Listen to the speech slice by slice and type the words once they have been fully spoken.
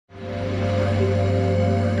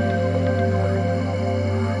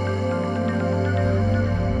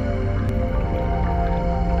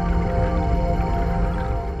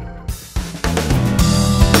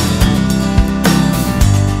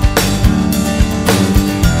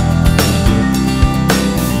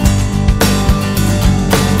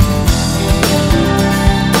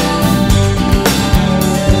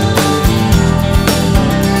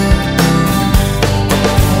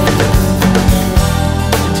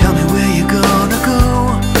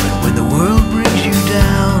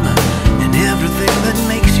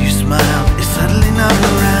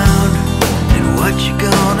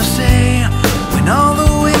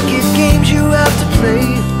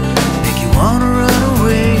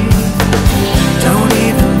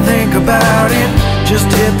just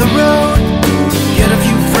hit the road. Get a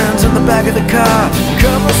few friends in the back of the car.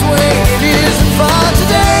 Come this way, it isn't far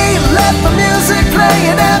today. Let the music play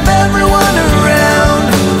and have everyone around.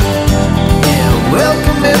 Yeah,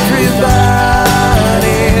 welcome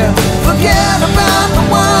everybody. Forget about the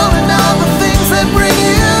world and all the things that bring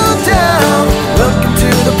you down. Welcome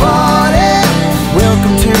to the party.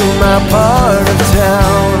 Welcome to my part of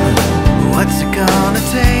town. What's it gonna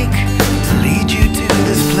take